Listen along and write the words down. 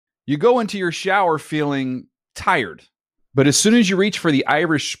You go into your shower feeling tired, but as soon as you reach for the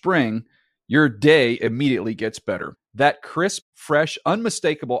Irish Spring, your day immediately gets better. That crisp, fresh,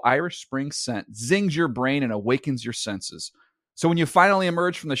 unmistakable Irish Spring scent zings your brain and awakens your senses. So when you finally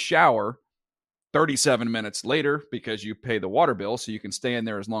emerge from the shower 37 minutes later, because you pay the water bill so you can stay in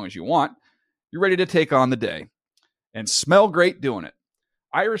there as long as you want, you're ready to take on the day and smell great doing it.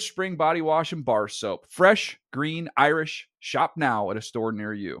 Irish Spring Body Wash and Bar Soap. Fresh, green, Irish. Shop now at a store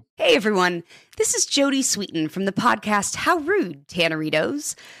near you. Hey, everyone. This is Jody Sweeten from the podcast How Rude,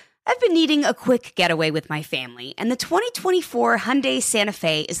 Tanneritos. I've been needing a quick getaway with my family, and the 2024 Hyundai Santa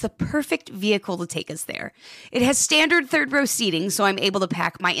Fe is the perfect vehicle to take us there. It has standard third-row seating, so I'm able to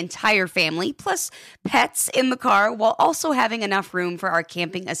pack my entire family, plus pets, in the car, while also having enough room for our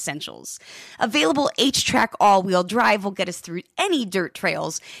camping essentials. Available H-Track all-wheel drive will get us through any dirt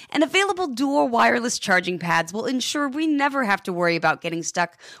trails, and available dual wireless charging pads will ensure we never have to worry about getting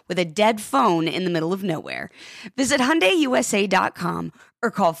stuck with a dead phone in the middle of nowhere. Visit HyundaiUSA.com or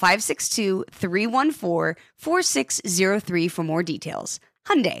call 562-314-4603 for more details.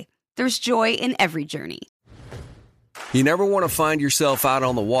 Hyundai, there's joy in every journey. You never want to find yourself out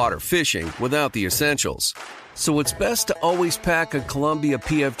on the water fishing without the essentials. So it's best to always pack a Columbia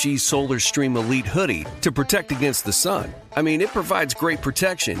PFG Solar Stream Elite hoodie to protect against the sun. I mean, it provides great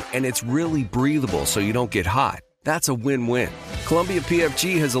protection, and it's really breathable so you don't get hot. That's a win-win. Columbia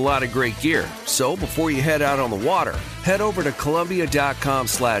PFG has a lot of great gear. So before you head out on the water, head over to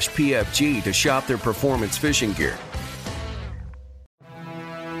Columbia.com/PFG to shop their performance fishing gear.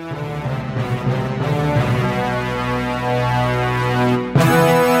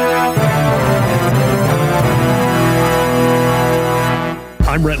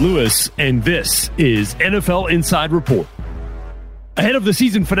 I'm Rhett Lewis, and this is NFL Inside Report. Ahead of the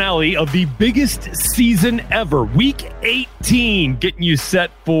season finale of the biggest season ever, Week 18, getting you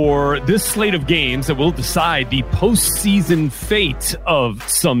set for this slate of games that will decide the postseason fate of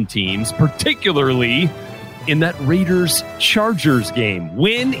some teams, particularly in that Raiders-Chargers game.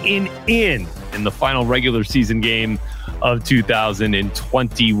 Win in the final regular season game of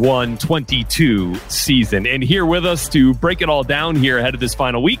 2021-22 season. And here with us to break it all down here ahead of this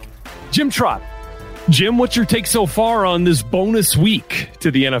final week, Jim Trott. Jim, what's your take so far on this bonus week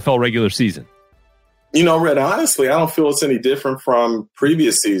to the NFL regular season? You know, Red, honestly, I don't feel it's any different from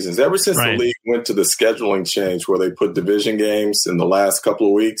previous seasons. Ever since the league went to the scheduling change where they put division games in the last couple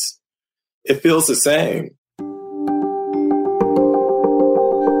of weeks, it feels the same.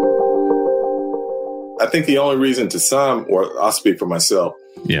 I think the only reason to some, or I'll speak for myself,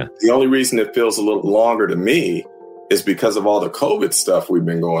 the only reason it feels a little longer to me is because of all the COVID stuff we've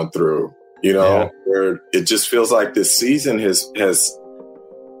been going through. You know, where it just feels like this season has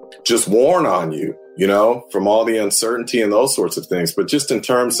just worn on you, you know, from all the uncertainty and those sorts of things. But just in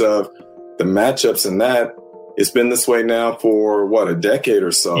terms of the matchups and that, it's been this way now for, a decade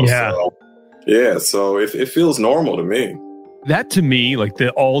or so. So it feels normal to me. That, to me, like the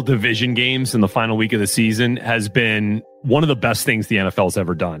all division games in the final week of the season has been one of the best things the NFL's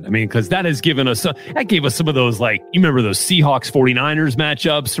ever done. I mean, because that has given us, that gave us some of those, like, you remember those Seahawks 49ers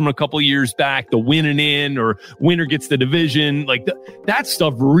matchups from a couple of years back, the winning in or winner gets the division. Like that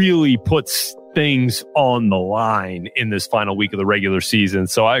stuff really puts things on the line in this final week of the regular season.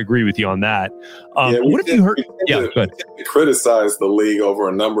 So I agree with you on that. What have you heard? We criticize the league over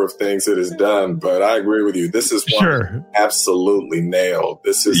a number of things it has done, but I agree with you. This is one absolutely nailed.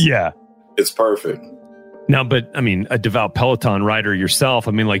 This is, it's perfect. Now, but I mean, a devout Peloton rider yourself,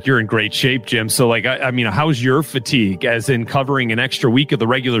 I mean, like, you're in great shape, Jim. So, like, I mean, how's your fatigue as in covering an extra week of the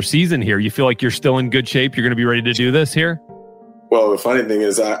regular season here? You feel like you're still in good shape? You're going to be ready to do this here? Well, the funny thing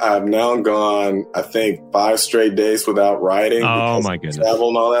is I've now gone, I think, 5 straight days without riding. Oh, my goodness. Travel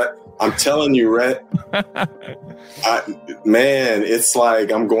and all that. I'm telling you, Rhett, man, it's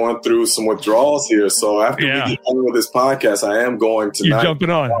like I'm going through some withdrawals here. So after we get done with this podcast, I am going to. You're jumping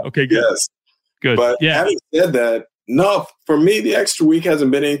on. Okay, good. Yes. Good. But having said that, no, for me, the extra week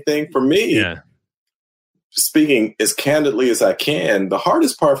hasn't been anything for me. Yeah. Speaking as candidly as I can, the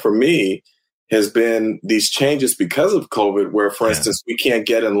hardest part for me has been these changes because of COVID, where, for instance, we can't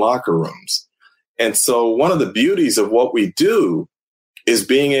get in locker rooms. And so one of the beauties of what we do is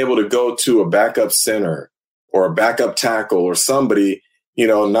being able to go to a backup center or a backup tackle or somebody, you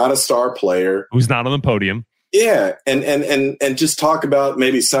know, not a star player. Who's not on the podium. Yeah. And just talk about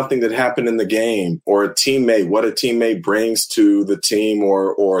maybe something that happened in the game or a teammate, what a teammate brings to the team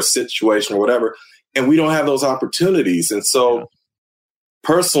or a situation or whatever. And we don't have those opportunities. And so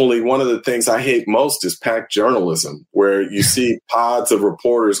personally, one of the things I hate most is packed journalism, where you see pods of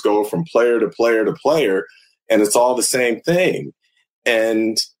reporters go from player to player to player, and it's all the same thing.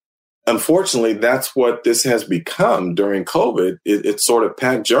 And unfortunately, that's what this has become during COVID. It's sort of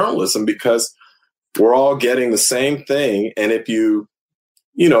packed journalism because we're all getting the same thing. And if you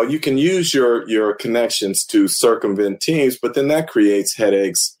can use your connections to circumvent teams, but then that creates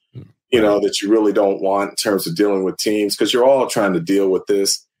headaches, that you really don't want in terms of dealing with teams because you're all trying to deal with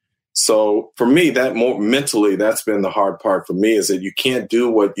this. So for me, that more mentally, that's been the hard part for me, is that you can't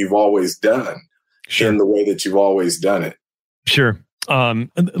do what you've always done in the way that you've always done it. Sure. I'd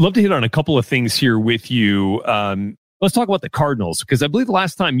love to hit on a couple of things here with you. Let's talk about the Cardinals, because I believe the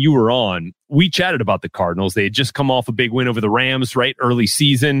last time you were on, we chatted about the Cardinals. They had just come off a big win over the Rams, right? Early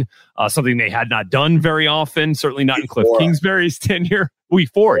season, something they had not done very often, certainly not in Cliff Kingsbury's tenure. Week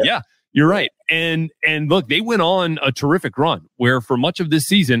 4, yeah, you're right. And look, they went on a terrific run where for much of this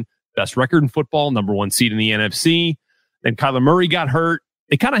season, best record in football, number 1 seed in the NFC. Then Kyler Murray got hurt.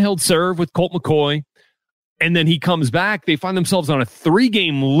 They kind of held serve with Colt McCoy. And then he comes back. They find themselves on a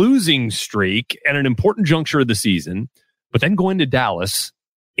 3-game losing streak at an important juncture of the season, but then go into Dallas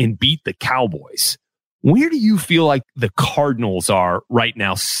and beat the Cowboys. Where do you feel like the Cardinals are right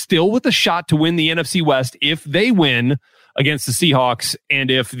now? Still with a shot to win the NFC West if they win against the Seahawks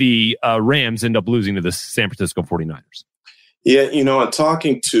and if the Rams end up losing to the San Francisco 49ers? Yeah, and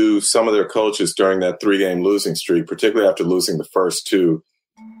talking to some of their coaches during that 3-game losing streak, particularly after losing the first 2,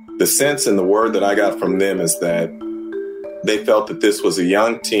 the sense and the word that I got from them is that they felt that this was a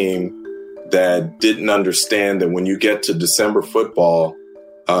young team that didn't understand that when you get to December football,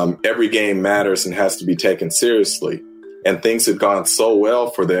 every game matters and has to be taken seriously. And things had gone so well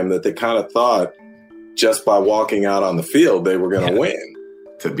for them that they kind of thought just by walking out on the field, they were going to win.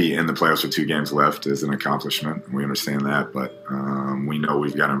 To be in the playoffs with 2 games left is an accomplishment. We understand that, but we know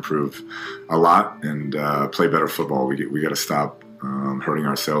we've got to improve a lot and play better football. We got to stop hurting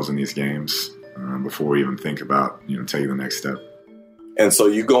ourselves in these games before we even think about taking the next step. And so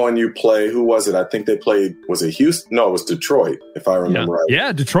you go and you play. Who was it? I think they played. Was it Houston? No, it was Detroit, if I remember right.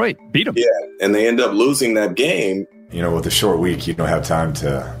 Yeah, Detroit beat them. Yeah, and they end up losing that game. With a short week, you don't have time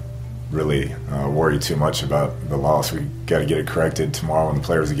to really worry too much about the loss. We got to get it corrected tomorrow when the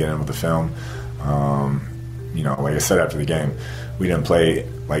players get in with the film. Like I said after the game, we didn't play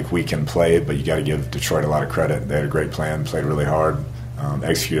like we can play, but you got to give Detroit a lot of credit. They had a great plan, played really hard,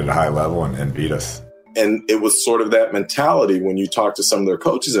 executed at a high level, and beat us. And it was sort of that mentality when you talk to some of their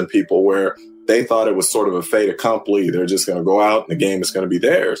coaches and people where they thought it was sort of a fait accompli. They're just going to go out and the game is going to be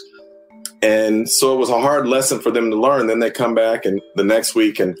theirs. And so it was a hard lesson for them to learn. Then they come back and the next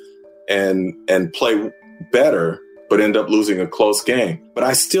week and play better, but end up losing a close game. But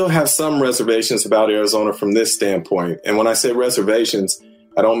I still have some reservations about Arizona from this standpoint. And when I say reservations,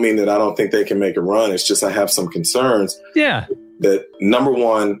 I don't mean that I don't think they can make a run. It's just I have some concerns. Yeah. That number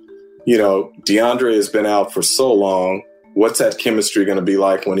one, DeAndre has been out for so long. What's that chemistry going to be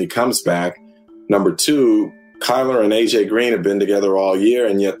like when he comes back? Number 2, Kyler and AJ Green have been together all year,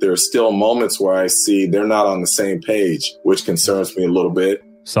 and yet there are still moments where I see they're not on the same page, which concerns me a little bit.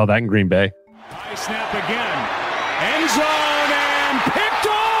 Saw that in Green Bay. High snap again. End zone and picked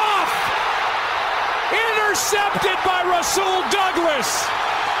off! Intercepted by Rasul Douglas.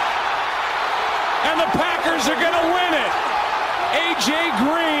 And the Packers are going to win it. A.J.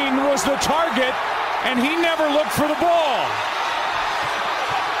 Green was the target, and he never looked for the ball.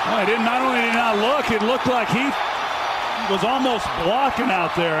 Well, not only did he not look, it looked like he was almost blocking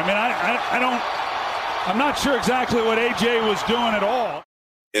out there. I mean, I'm not sure exactly what A.J. was doing at all.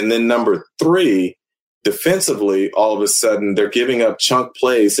 And then number 3, defensively, all of a sudden, they're giving up chunk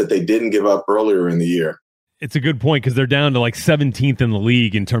plays that they didn't give up earlier in the year. It's a good point because they're down to like 17th in the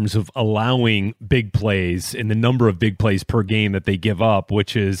league in terms of allowing big plays and the number of big plays per game that they give up,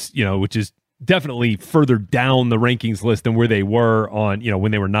 which is definitely further down the rankings list than where they were on,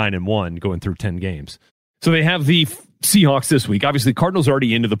 when they were 9-1 going through 10 games. So they have the Seahawks this week. Obviously, Cardinals are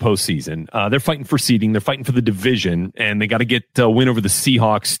already into the postseason. They're fighting for seeding. They're fighting for the division, and they got to get a win over the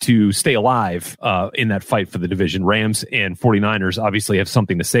Seahawks to stay alive in that fight for the division. Rams and 49ers obviously have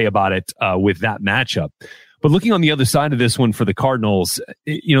something to say about it with that matchup. But looking on the other side of this one for the Cardinals,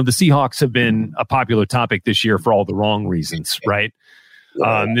 the Seahawks have been a popular topic this year for all the wrong reasons, right?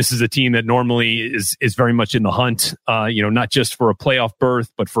 This is a team that normally is very much in the hunt, not just for a playoff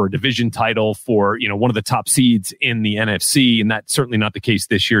berth, but for a division title, for, one of the top seeds in the NFC. And that's certainly not the case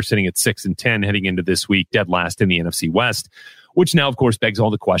this year, sitting at 6-10 heading into this week, dead last in the NFC West, which now, of course, begs all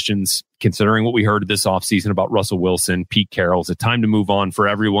the questions, considering what we heard this offseason about Russell Wilson, Pete Carroll. It's a time to move on for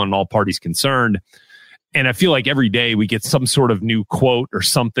everyone, all parties concerned. And I feel like every day we get some sort of new quote or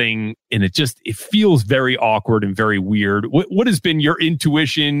something, and it feels very awkward and very weird. What has been your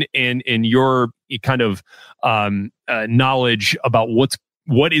intuition and your kind of knowledge about what's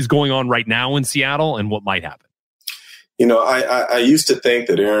what is going on right now in Seattle and what might happen? You know, I used to think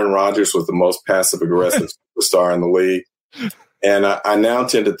that Aaron Rodgers was the most passive-aggressive superstar in the league. And I now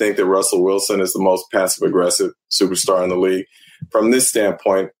tend to think that Russell Wilson is the most passive-aggressive superstar in the league. From this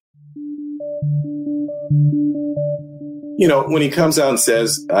standpoint, you know, when he comes out and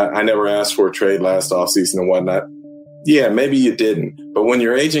says, I never asked for a trade last offseason and whatnot, yeah, maybe you didn't. But when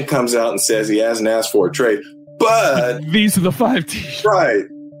your agent comes out and says he hasn't asked for a trade, but these are the 5 teams. Right.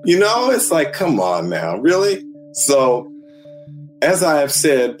 You know, it's like, come on now, really? So, as I have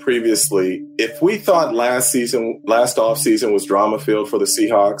said previously, if we thought last offseason was drama-filled for the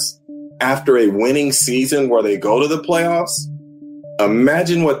Seahawks, after a winning season where they go to the playoffs,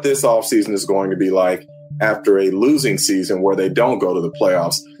 imagine what this offseason is going to be like after a losing season where they don't go to the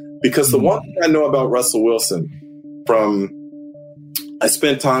playoffs. Because the one thing I know about Russell Wilson, I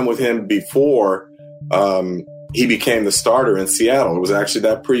spent time with him before he became the starter in Seattle. It was actually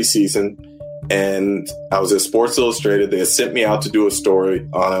that preseason. And I was at Sports Illustrated. They had sent me out to do a story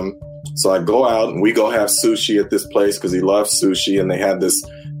on him. So I go out and we go have sushi at this place because he loves sushi. And they had this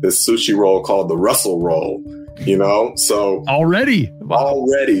sushi roll called the Russell Roll, you know? So already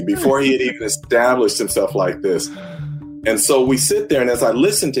before he had even established himself like this. And so we sit there, and as I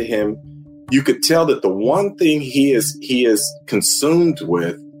listen to him, you could tell that the one thing he is consumed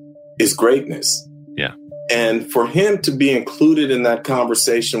with is greatness. Yeah. And for him to be included in that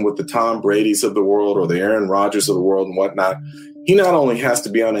conversation with the Tom Brady's of the world or the Aaron Rodgers of the world and whatnot, he not only has to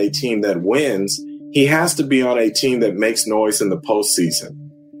be on a team that wins, he has to be on a team that makes noise in the postseason.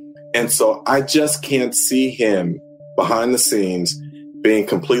 And so I just can't see him behind the scenes being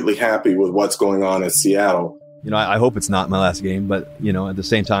completely happy with what's going on in Seattle. You know, I hope it's not my last game, but, you know, at the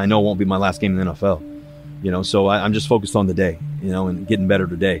same time, I know it won't be my last game in the NFL. You know, so I'm just focused on the day, you know, and getting better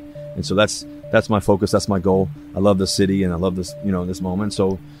today. And so that's my focus. That's my goal. I love the city and I love this, you know, this moment.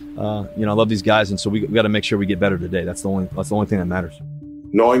 So, you know, I love these guys. And so we got to make sure we get better today. That's the only thing that matters.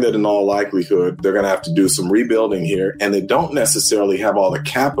 Knowing that in all likelihood, they're going to have to do some rebuilding here, and they don't necessarily have all the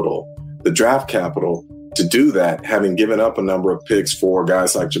capital, the draft capital, to do that, having given up a number of picks for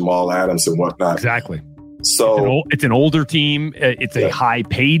guys like Jamal Adams and whatnot. Exactly. So it's an older team. It's a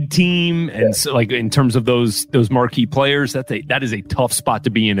high-paid team, and so, like, in terms of those marquee players, that is a tough spot to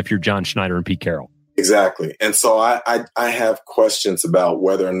be in if you're John Schneider and Pete Carroll. Exactly. And so I have questions about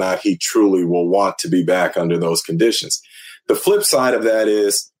whether or not he truly will want to be back under those conditions. The flip side of that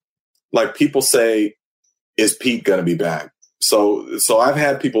is, like, people say, is Pete going to be back? So I've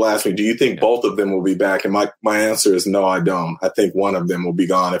had people ask me, do you think both of them will be back? And my answer is no, I don't. I think one of them will be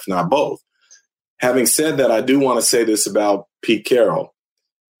gone, if not both. Having said that, I do want to say this about Pete Carroll.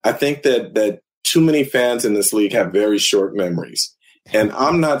 I think that too many fans in this league have very short memories. And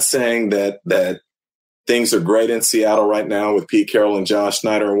I'm not saying that things are great in Seattle right now with Pete Carroll and John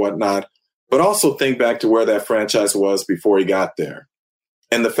Schneider and whatnot, but also think back to where that franchise was before he got there.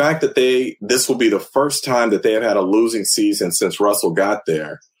 And the fact that this will be the first time that they have had a losing season since Russell got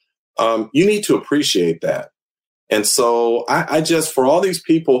there, you need to appreciate that. And so I just, for all these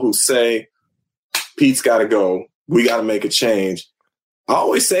people who say, Pete's got to go, we got to make a change, I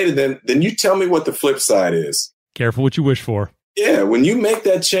always say to them, then you tell me what the flip side is. Careful what you wish for. Yeah, when you make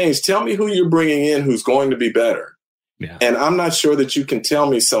that change, tell me who you're bringing in who's going to be better. Yeah. And I'm not sure that you can tell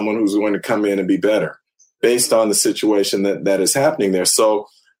me someone who's going to come in and be better based on the situation that is happening there. So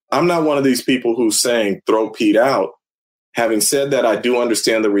I'm not one of these people who's saying throw Pete out. Having said that, I do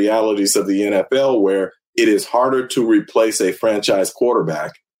understand the realities of the NFL where it is harder to replace a franchise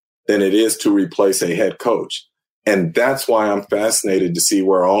quarterback than it is to replace a head coach. And that's why I'm fascinated to see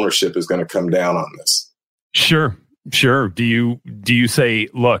where ownership is going to come down on this. Sure. Do you say,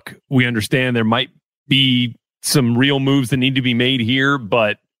 look, we understand there might be some real moves that need to be made here,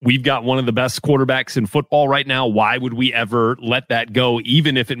 but we've got one of the best quarterbacks in football right now. Why would we ever let that go,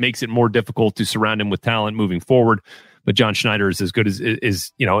 even if it makes it more difficult to surround him with talent moving forward? But John Schneider is as good as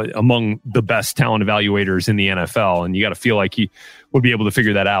is, you know, among the best talent evaluators in the NFL, and you got to feel like he would be able to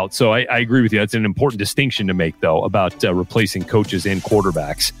figure that out. So I agree with you. That's an important distinction to make, though, about replacing coaches and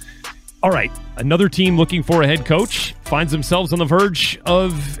quarterbacks. All right, another team looking for a head coach finds themselves on the verge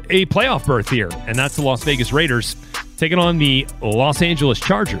of a playoff berth here, and that's the Las Vegas Raiders taking on the Los Angeles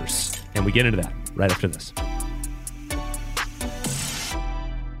Chargers. And we get into that right after this.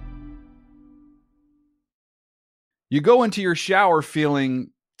 You go into your shower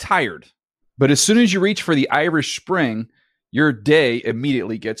feeling tired, but as soon as you reach for the Irish Spring, your day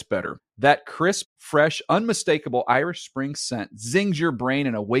immediately gets better. That crisp, fresh, unmistakable Irish Spring scent zings your brain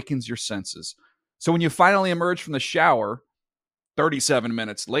and awakens your senses. So when you finally emerge from the shower, 37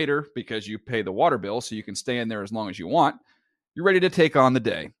 minutes later, because you pay the water bill so you can stay in there as long as you want, you're ready to take on the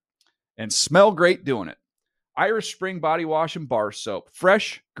day and smell great doing it. Irish Spring Body Wash and Bar Soap.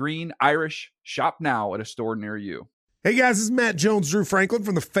 Fresh, green, Irish. Shop now at a store near you. Hey guys, this is Matt Jones, Drew Franklin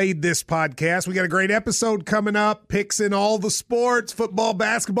from the Fade This podcast. We got a great episode coming up. Picks in all the sports, football,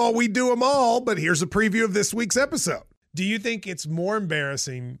 basketball, we do them all. But here's a preview of this week's episode. Do you think it's more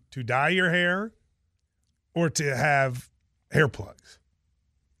embarrassing to dye your hair or to have hair plugs?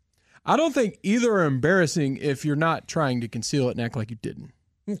 I don't think either are embarrassing if you're not trying to conceal it and act like you didn't.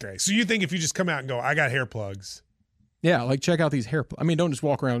 Okay, so you think if you just come out and go, I got hair plugs. Yeah, like check out these hair plugs. I mean, don't just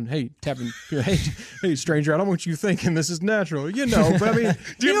walk around, hey, tapping, hey, stranger, I don't want you thinking this is natural. But I mean,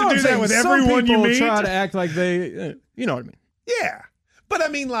 do you have to do that with everyone you meet? Try to act like they, you know what I mean? Yeah. But I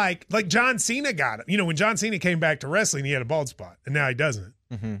mean, like John Cena got it. When John Cena came back to wrestling, he had a bald spot, and now he doesn't.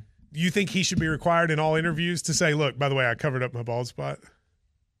 Mm-hmm. You think he should be required in all interviews to say, look, by the way, I covered up my bald spot?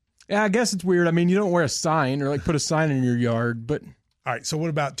 Yeah, I guess it's weird. I mean, you don't wear a sign or like put a sign in your yard, but. All right, so what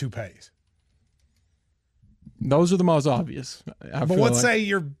about toupees? Those are the most obvious. But let's say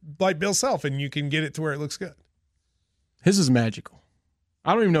you're like Bill Self and you can get it to where it looks good. His is magical.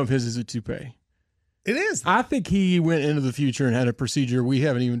 I don't even know if his is a toupee. It is. I think he went into the future and had a procedure we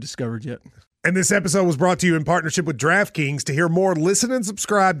haven't even discovered yet. And this episode was brought to you in partnership with DraftKings. To hear more, listen and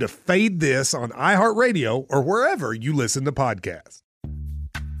subscribe to Fade This on iHeartRadio or wherever you listen to podcasts.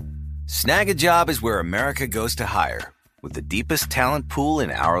 Snag a Job is where America goes to hire, with the deepest talent pool in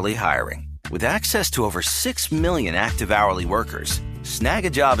hourly hiring. With access to over 6 million active hourly workers, Snag a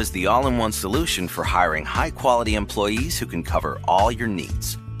Job is the all-in-one solution for hiring high-quality employees who can cover all your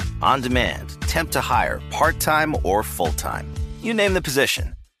needs. On demand, temp to hire, part-time or full-time. You name the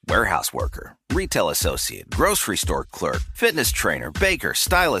position. Warehouse worker, retail associate, grocery store clerk, fitness trainer, baker,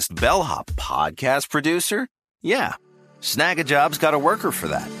 stylist, bellhop, podcast producer. Yeah, Snag a Job's got a worker for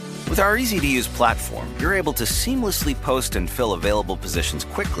that. With our easy-to-use platform, you're able to seamlessly post and fill available positions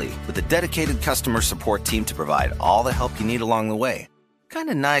quickly with a dedicated customer support team to provide all the help you need along the way. Kind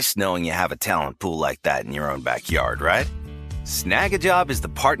of nice knowing you have a talent pool like that in your own backyard, right? Snag a Job is the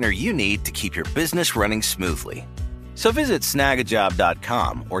partner you need to keep your business running smoothly. So visit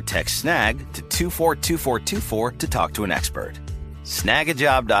snagajob.com or text snag to 242424 to talk to an expert.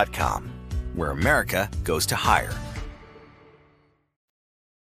 Snagajob.com, where America goes to hire.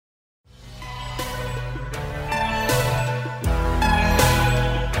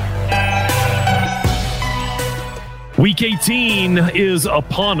 Week 18 is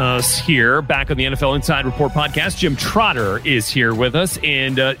upon us here, back on the NFL Inside Report podcast. Jim Trotter is here with us.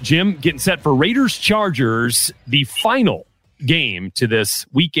 And Jim, getting set for Raiders-Chargers, the final game to this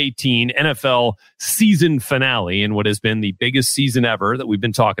Week 18 NFL season finale in what has been the biggest season ever that we've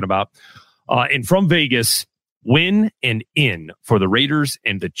been talking about. And from Vegas, win and in for the Raiders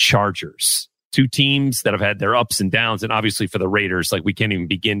and the Chargers. Two teams that have had their ups and downs. And obviously for the Raiders, like we can't even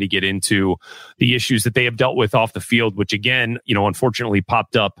begin to get into the issues that they have dealt with off the field, which again, unfortunately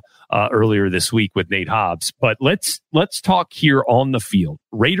popped up earlier this week with Nate Hobbs. But let's talk here on the field.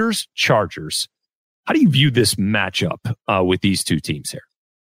 Raiders, Chargers. How do you view this matchup with these two teams here?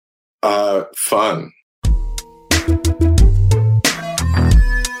 Fun.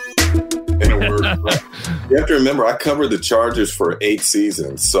 In a word, you have to remember, I covered the Chargers for 8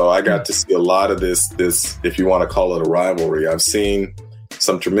 seasons, so I got to see a lot of this, if you want to call it a rivalry. I've seen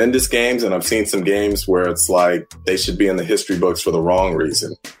some tremendous games, and I've seen some games where it's like they should be in the history books for the wrong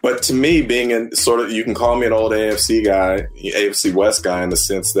reason. But to me, being in you can call me an old AFC guy, AFC West guy, in the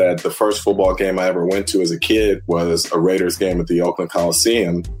sense that the first football game I ever went to as a kid was a Raiders game at the Oakland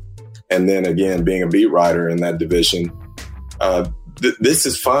Coliseum. And then again, being a beat writer in that division, this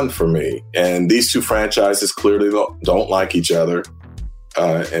is fun for me. And these two franchises clearly don't like each other.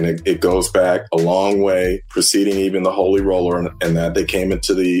 And it goes back a long way, preceding even the Holy Roller, and that they came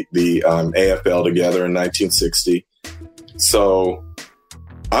into the AFL together in 1960. So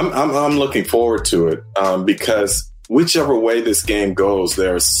I'm looking forward to it because whichever way this game goes,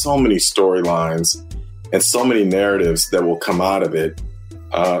 there are so many storylines and so many narratives that will come out of it,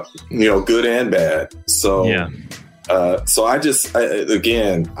 good and bad. So yeah. So I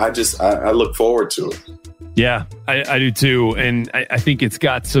look forward to it. Yeah, I do too, and I think it's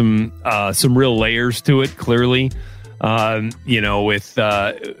got some real layers to it. Clearly, with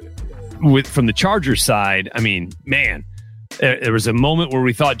from the Chargers side, I mean, man, there was a moment where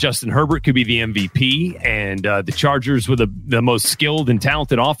we thought Justin Herbert could be the MVP, and the Chargers were the most skilled and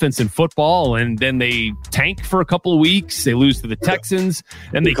talented offense in football, and then they tank for a couple of weeks. They lose to the Texans,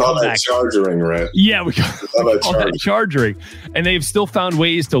 and they come back. Chargering, right? Yeah, we call that chargering. And they've still found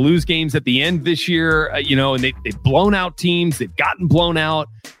ways to lose games at the end this year, and they've blown out teams. They've gotten blown out.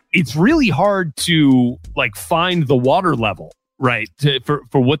 It's really hard to find the water level right? For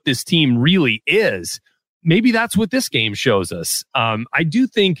what this team really is. Maybe that's what this game shows us. I do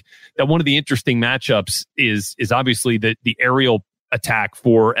think that one of the interesting matchups is obviously the aerial attack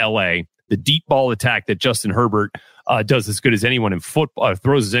for LA, the deep ball attack that Justin Herbert does as good as anyone in football,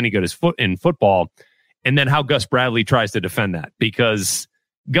 throws as any good as in football, and then how Gus Bradley tries to defend that, because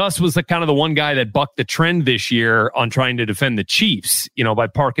Gus was the kind of the one guy that bucked the trend this year on trying to defend the Chiefs, by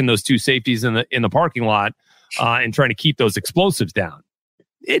parking those two safeties in the parking lot and trying to keep those explosives down.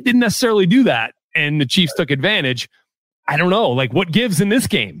 It didn't necessarily do that, and the Chiefs took advantage. I don't know, like what gives in this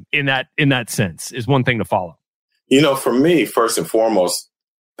game in that sense is one thing to follow. For me, first and foremost,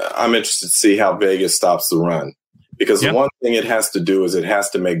 I'm interested to see how Vegas stops the run, because the one thing it has to do is it has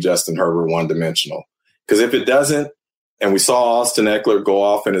to make Justin Herbert one-dimensional. Because if it doesn't, and we saw Austin Eckler go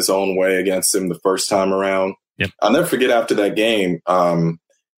off in his own way against him the first time around. Yep. I'll never forget after that game,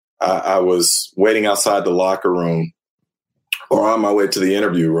 I was waiting outside the locker room or on my way to the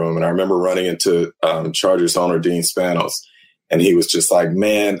interview room, and I remember running into Chargers owner Dean Spanos, and he was just like,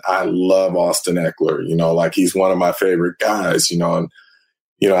 man, I love Austin Eckler. Like he's one of my favorite guys, and,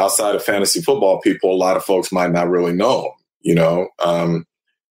 outside of fantasy football people, a lot of folks might not really know him,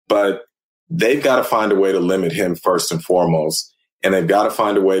 but they've got to find a way to limit him first and foremost, and they've got to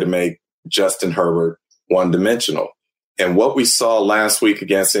find a way to make Justin Herbert one-dimensional. And what we saw last week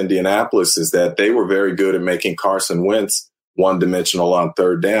against Indianapolis is that they were very good at making Carson Wentz one-dimensional on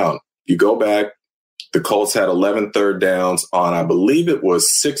third down. You go back, the Colts had 11 third downs on, I believe it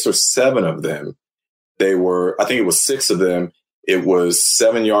was 6 or 7 of them. I think it was 6 of them. It was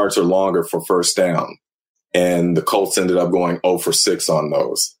 7 yards or longer for first down. And the Colts ended up going 0 for 6 on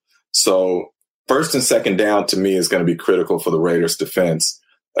those. So first and second down to me is going to be critical for the Raiders defense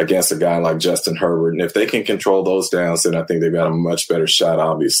against a guy like Justin Herbert. And if they can control those downs, then I think they've got a much better shot,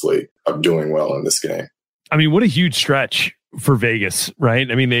 obviously, of doing well in this game. I mean, what a huge stretch for Vegas,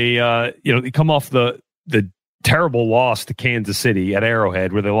 right? I mean, they come off the terrible loss to Kansas City at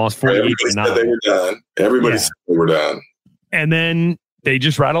Arrowhead where they lost 48-9. They were done. Everybody said they were done. And then they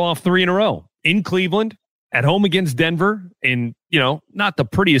just rattle off 3 in a row in Cleveland, at home against Denver, in, not the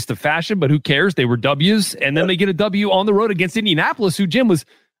prettiest of fashion, but who cares? They were W's. And then they get a W on the road against Indianapolis, who, Jim, was,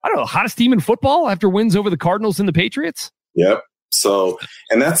 I don't know, hottest team in football after wins over the Cardinals and the Patriots. Yep. So,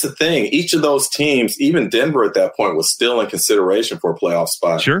 and that's the thing. Each of those teams, even Denver at that point, was still in consideration for a playoff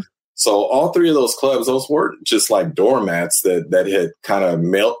spot. Sure. So all 3 of those clubs, those weren't just like doormats that had kind of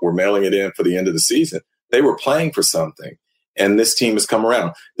were mailing it in for the end of the season. They were playing for something. And this team has come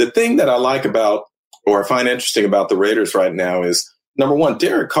around. The thing that I like about, or I find interesting about the Raiders right now is, number one,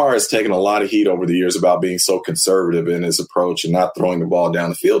 Derek Carr has taken a lot of heat over the years about being so conservative in his approach and not throwing the ball down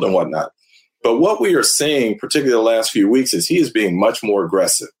the field and whatnot. But what we are seeing, particularly the last few weeks, is he is being much more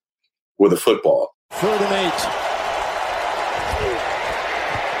aggressive with the football. 3rd and 8.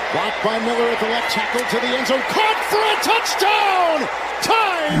 Blocked by Miller at the left tackle to the end zone. Caught for a touchdown!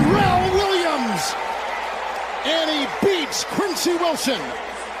 Tyrell Williams! And he beats Quincy Wilson.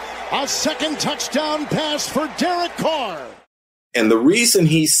 A second touchdown pass for Derek Carr. And the reason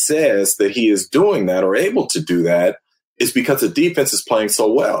he says that he is doing that or able to do that is because the defense is playing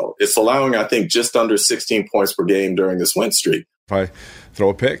so well. It's allowing, I think, just under 16 points per game during this win streak. If I throw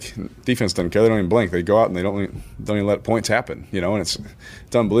a pick, defense doesn't care. They don't even blink. They go out and they don't even let points happen, and it's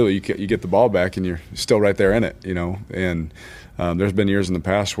unbelievable. You get the ball back and you're still right there in it, and there's been years in the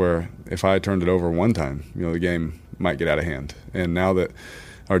past where if I turned it over one time, the game might get out of hand. And now that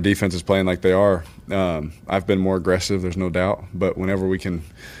our defense is playing like they are, I've been more aggressive, there's no doubt. But whenever we can,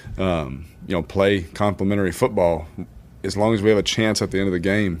 play complementary football, as long as we have a chance at the end of the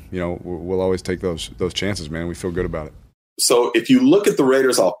game, we'll always take those chances, man. We feel good about it. So if you look at the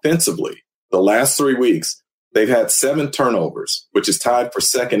Raiders offensively, the last 3 weeks, they've had 7 turnovers, which is tied for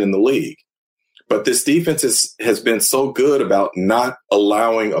second in the league. But this defense has been so good about not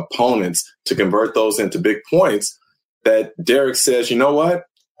allowing opponents to convert those into big points that Derek says, you know what?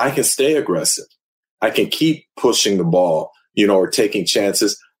 I can stay aggressive. I can keep pushing the ball, or taking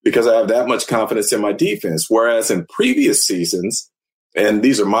chances because I have that much confidence in my defense. Whereas in previous seasons, and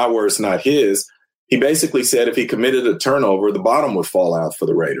these are my words, not his, he basically said if he committed a turnover, the bottom would fall out for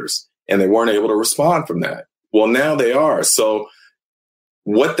the Raiders, and they weren't able to respond from that. Well, now they are. So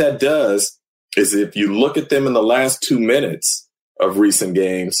what that does is if you look at them in the last 2 minutes of recent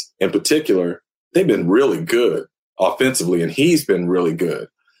games in particular, they've been really good offensively, and he's been really good.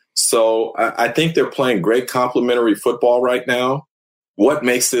 So I think they're playing great complementary football right now. What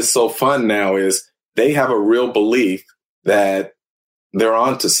makes this so fun now is they have a real belief that they're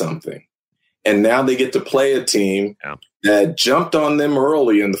onto something. And now they get to play a team that jumped on them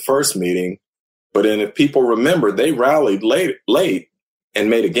early in the first meeting, But then if people remember, they rallied late and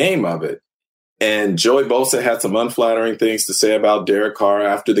made a game of it. And Joey Bosa had some unflattering things to say about Derek Carr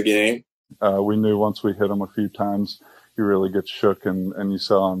after the game. We knew once we hit him a few times, he really gets shook. And you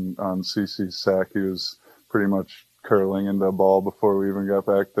saw on CeCe's sack, he was pretty much curling into a ball before we even got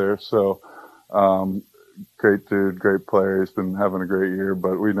back there. So great dude, great player. He's been having a great year.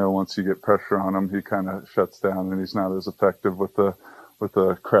 But we know once you get pressure on him, he kind of shuts down and he's not as effective with the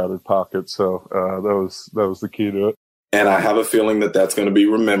crowded pocket. So that was the key to it. And I have a feeling that that's going to be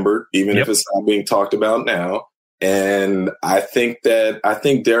remembered, even if it's not being talked about now. And I think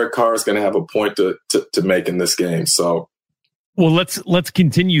Derek Carr is going to have a point to make in this game. So, well, let's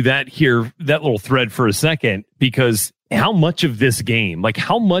continue that little thread for a second, because how much of this game, like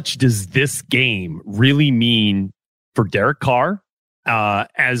how much does this game really mean for Derek Carr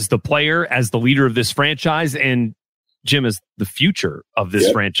as the player, as the leader of this franchise, and Jim as the future of this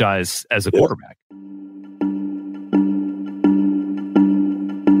franchise as a quarterback?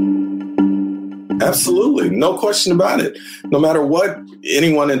 Absolutely. No question about it. No matter what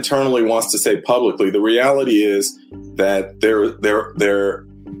anyone internally wants to say publicly, the reality is that there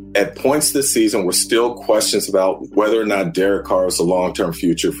at points this season were still questions about whether or not Derek Carr is a long-term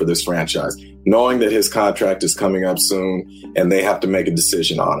future for this franchise, knowing that his contract is coming up soon and they have to make a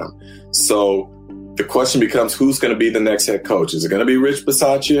decision on him. So the question becomes, who's going to be the next head coach? Is it going to be Rich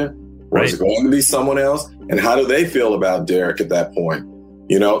Bisaccia? Or is it going to be someone else? And how do they feel about Derek at that point?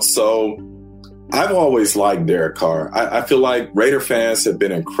 So I've always liked Derek Carr. I feel like Raider fans have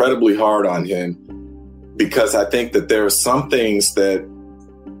been incredibly hard on him because I think that there are some things that,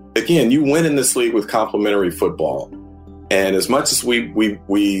 again, you win in this league with complementary football. And as much as we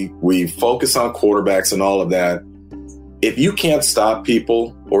focus on quarterbacks and all of that, if you can't stop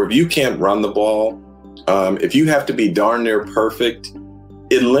people or if you can't run the ball, if you have to be darn near perfect,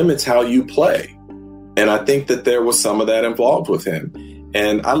 it limits how you play. And I think that there was some of that involved with him.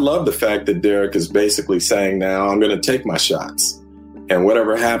 And I love the fact that Derek is basically saying now, I'm going to take my shots and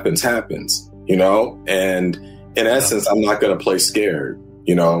whatever happens, happens, and in essence, I'm not going to play scared,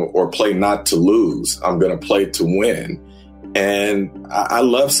 or play not to lose. I'm going to play to win. And I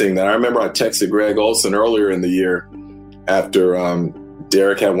love seeing that. I remember I texted Greg Olsen earlier in the year after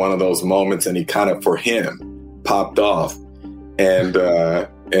Derek had one of those moments and he kind of, for him, popped off. And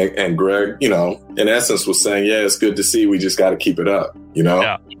Greg, in essence was saying, yeah, it's good to see. We just got to keep it up,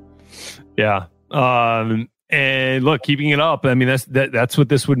 Yeah. And look, keeping it up, I mean, that's what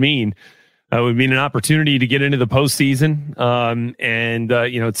this would mean. It would mean an opportunity to get into the postseason.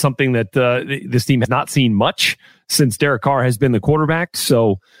 It's something that this team has not seen much since Derek Carr has been the quarterback.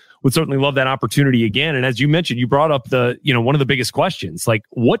 So would certainly love that opportunity again. And as you mentioned, you brought up one of the biggest questions, like,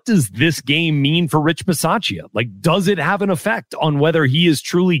 what does this game mean for Rich Bisaccia? Like, does it have an effect on whether he is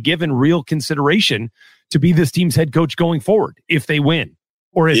truly given real consideration to be this team's head coach going forward, if they win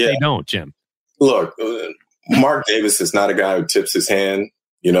or if they don't, Jim? Look, Mark Davis is not a guy who tips his hand,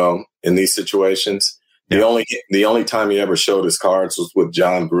 in these situations. The only time he ever showed his cards was with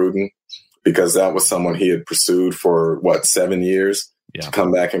John Gruden, because that was someone he had pursued for 7 years to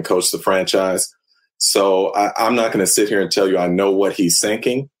come back and coach the franchise. So I'm not going to sit here and tell you I know what he's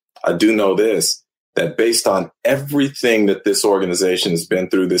thinking. I do know this, that based on everything that this organization has been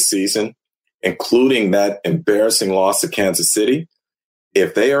through this season, including that embarrassing loss to Kansas City,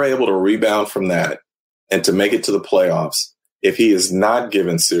 if they are able to rebound from that and to make it to the playoffs, if he is not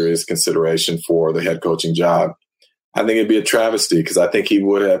given serious consideration for the head coaching job, I think it'd be a travesty, because I think he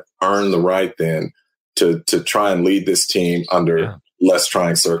would have earned the right then to try and lead this team under less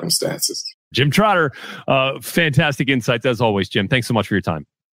trying circumstances. Jim Trotter, fantastic insights as always, Jim. Thanks so much for your time.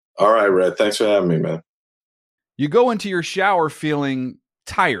 All right, Red. Thanks for having me, man. You go into your shower feeling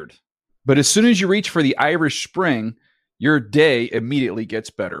tired, but as soon as you reach for the Irish Spring, your day immediately gets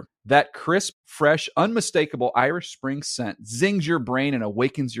better. That crisp, fresh, unmistakable Irish Spring scent zings your brain and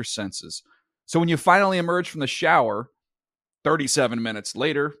awakens your senses. So when you finally emerge from the shower 37 minutes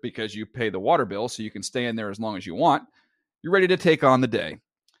later, because you pay the water bill so you can stay in there as long as you want, you're ready to take on the day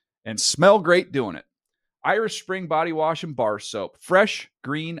and smell great doing it. Irish Spring Body Wash and Bar Soap. Fresh,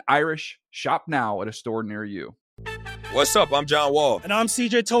 green, Irish. Shop now at a store near you. What's up? I'm John Wall. And I'm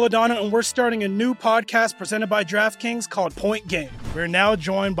CJ Toledano, and we're starting a new podcast presented by DraftKings called Point Game. We're now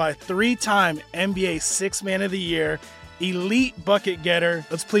joined by 3-time NBA Sixth Man of the Year, elite bucket getter.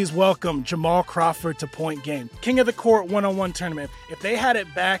 Let's please welcome Jamal Crawford to Point Game. King of the Court one-on-one tournament. If they had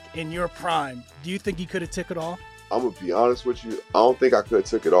it back in your prime, do you think you could have took it all? I'm going to be honest with you. I don't think I could have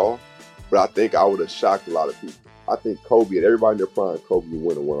took it all. but I think I would have shocked a lot of people. I think Kobe and everybody in their prime, Kobe would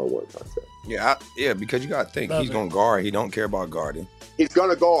win a one-on-one contest. Yeah, because you got to think, he's going to guard. He don't care about guarding. He's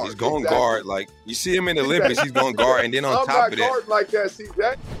going to guard. He's going to guard. Like, you see him in the Olympics, he's going to guard. And then on top of that. Like that,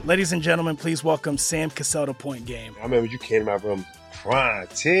 CJ. Ladies and gentlemen, please welcome Sam Cassell to Point Game. I remember you came to my room crying,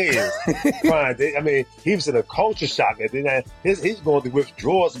 tears, crying. I mean, he was in a culture shock. And then he's going through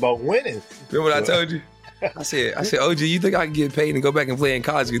withdrawals about winning. Remember what I told you? I said, OG, you think I can get paid and go back and play in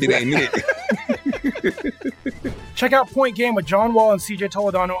college? You think I ain't it? Check out Point Game with John Wall and CJ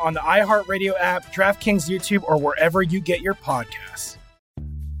Toledano on the iHeartRadio app, DraftKings YouTube, or wherever you get your podcasts.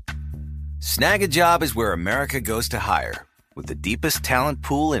 Snag a Job is where America goes to hire, with the deepest talent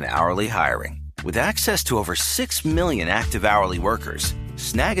pool in hourly hiring. With access to over 6 million active hourly workers,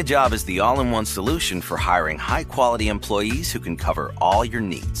 Snag a Job is the all-in-one solution for hiring high-quality employees who can cover all your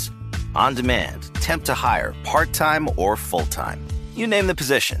needs. On demand, temp to hire, part-time or full-time. You name the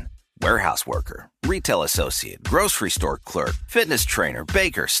position. Warehouse worker, retail associate, grocery store clerk, fitness trainer,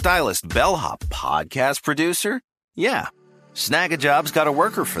 baker, stylist, bellhop, podcast producer. Yeah, Snag a Job's got a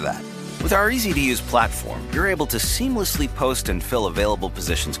worker for that. With our easy-to-use platform, you're able to seamlessly post and fill available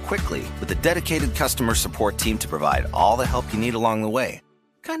positions quickly with a dedicated customer support team to provide all the help you need along the way.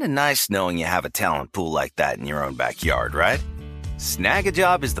 Kind of nice knowing you have a talent pool like that in your own backyard, right? Snag a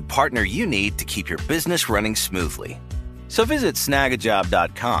Job is the partner you need to keep your business running smoothly. So visit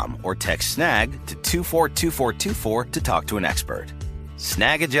snagajob.com or text snag to 242424 to talk to an expert.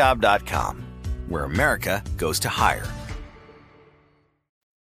 Snagajob.com, where America goes to hire.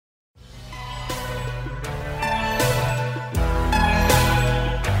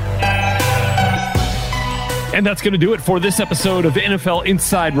 And that's going to do it for this episode of NFL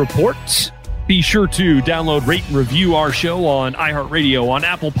Inside Report. Be sure to download, rate, and review our show on iHeartRadio, on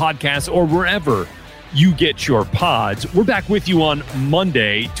Apple Podcasts, or wherever you get your pods. We're back with you on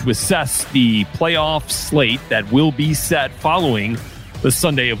Monday to assess the playoff slate that will be set following the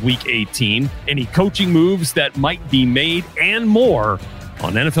Sunday of Week 18, any coaching moves that might be made, and more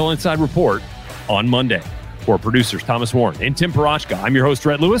on NFL Inside Report on Monday. For producers Thomas Warren and Tim Parashka, I'm your host,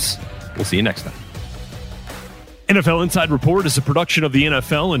 Rhett Lewis. We'll see you next time. NFL Inside Report is a production of the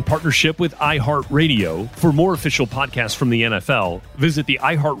NFL in partnership with iHeartRadio. For more official podcasts from the NFL, visit the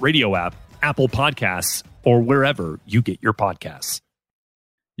iHeartRadio app, Apple Podcasts, or wherever you get your podcasts.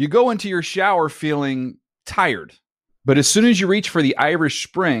 You go into your shower feeling tired, but as soon as you reach for the Irish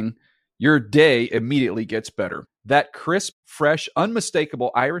Spring, your day immediately gets better. That crisp, fresh,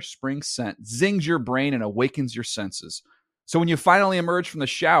 unmistakable Irish Spring scent zings your brain and awakens your senses. So when you finally emerge from the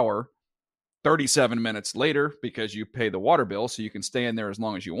shower 37 minutes later, because you pay the water bill so you can stay in there as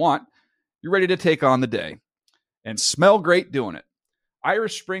long as you want, you're ready to take on the day and smell great doing it.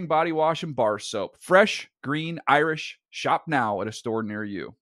 Irish Spring Body Wash and Bar Soap. Fresh, green, Irish. Shop now at a store near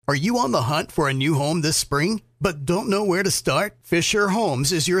you. Are you on the hunt for a new home this spring, but don't know where to start? Fisher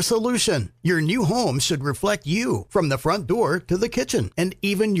Homes is your solution. Your new home should reflect you, from the front door to the kitchen and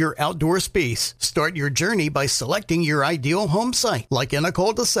even your outdoor space. Start your journey by selecting your ideal home site, like in a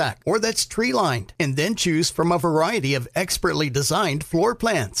cul-de-sac or that's tree-lined, and then choose from a variety of expertly designed floor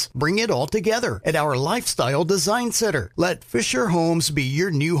plans. Bring it all together at our Lifestyle Design Center. Let Fisher Homes be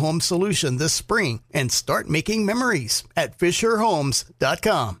your new home solution this spring and start making memories at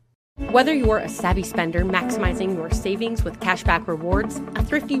FisherHomes.com. Whether you're a savvy spender maximizing your savings with cashback rewards, a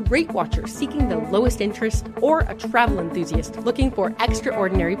thrifty rate watcher seeking the lowest interest, or a travel enthusiast looking for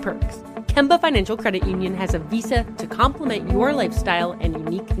extraordinary perks, Kemba Financial Credit Union has a visa to complement your lifestyle and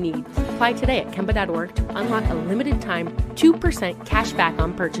unique needs. Apply today at Kemba.org to unlock a limited-time 2% cash back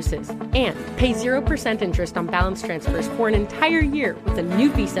on purchases and pay 0% interest on balance transfers for an entire year with a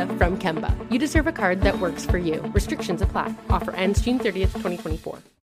new visa from Kemba. You deserve a card that works for you. Restrictions apply. Offer ends June 30th, 2024.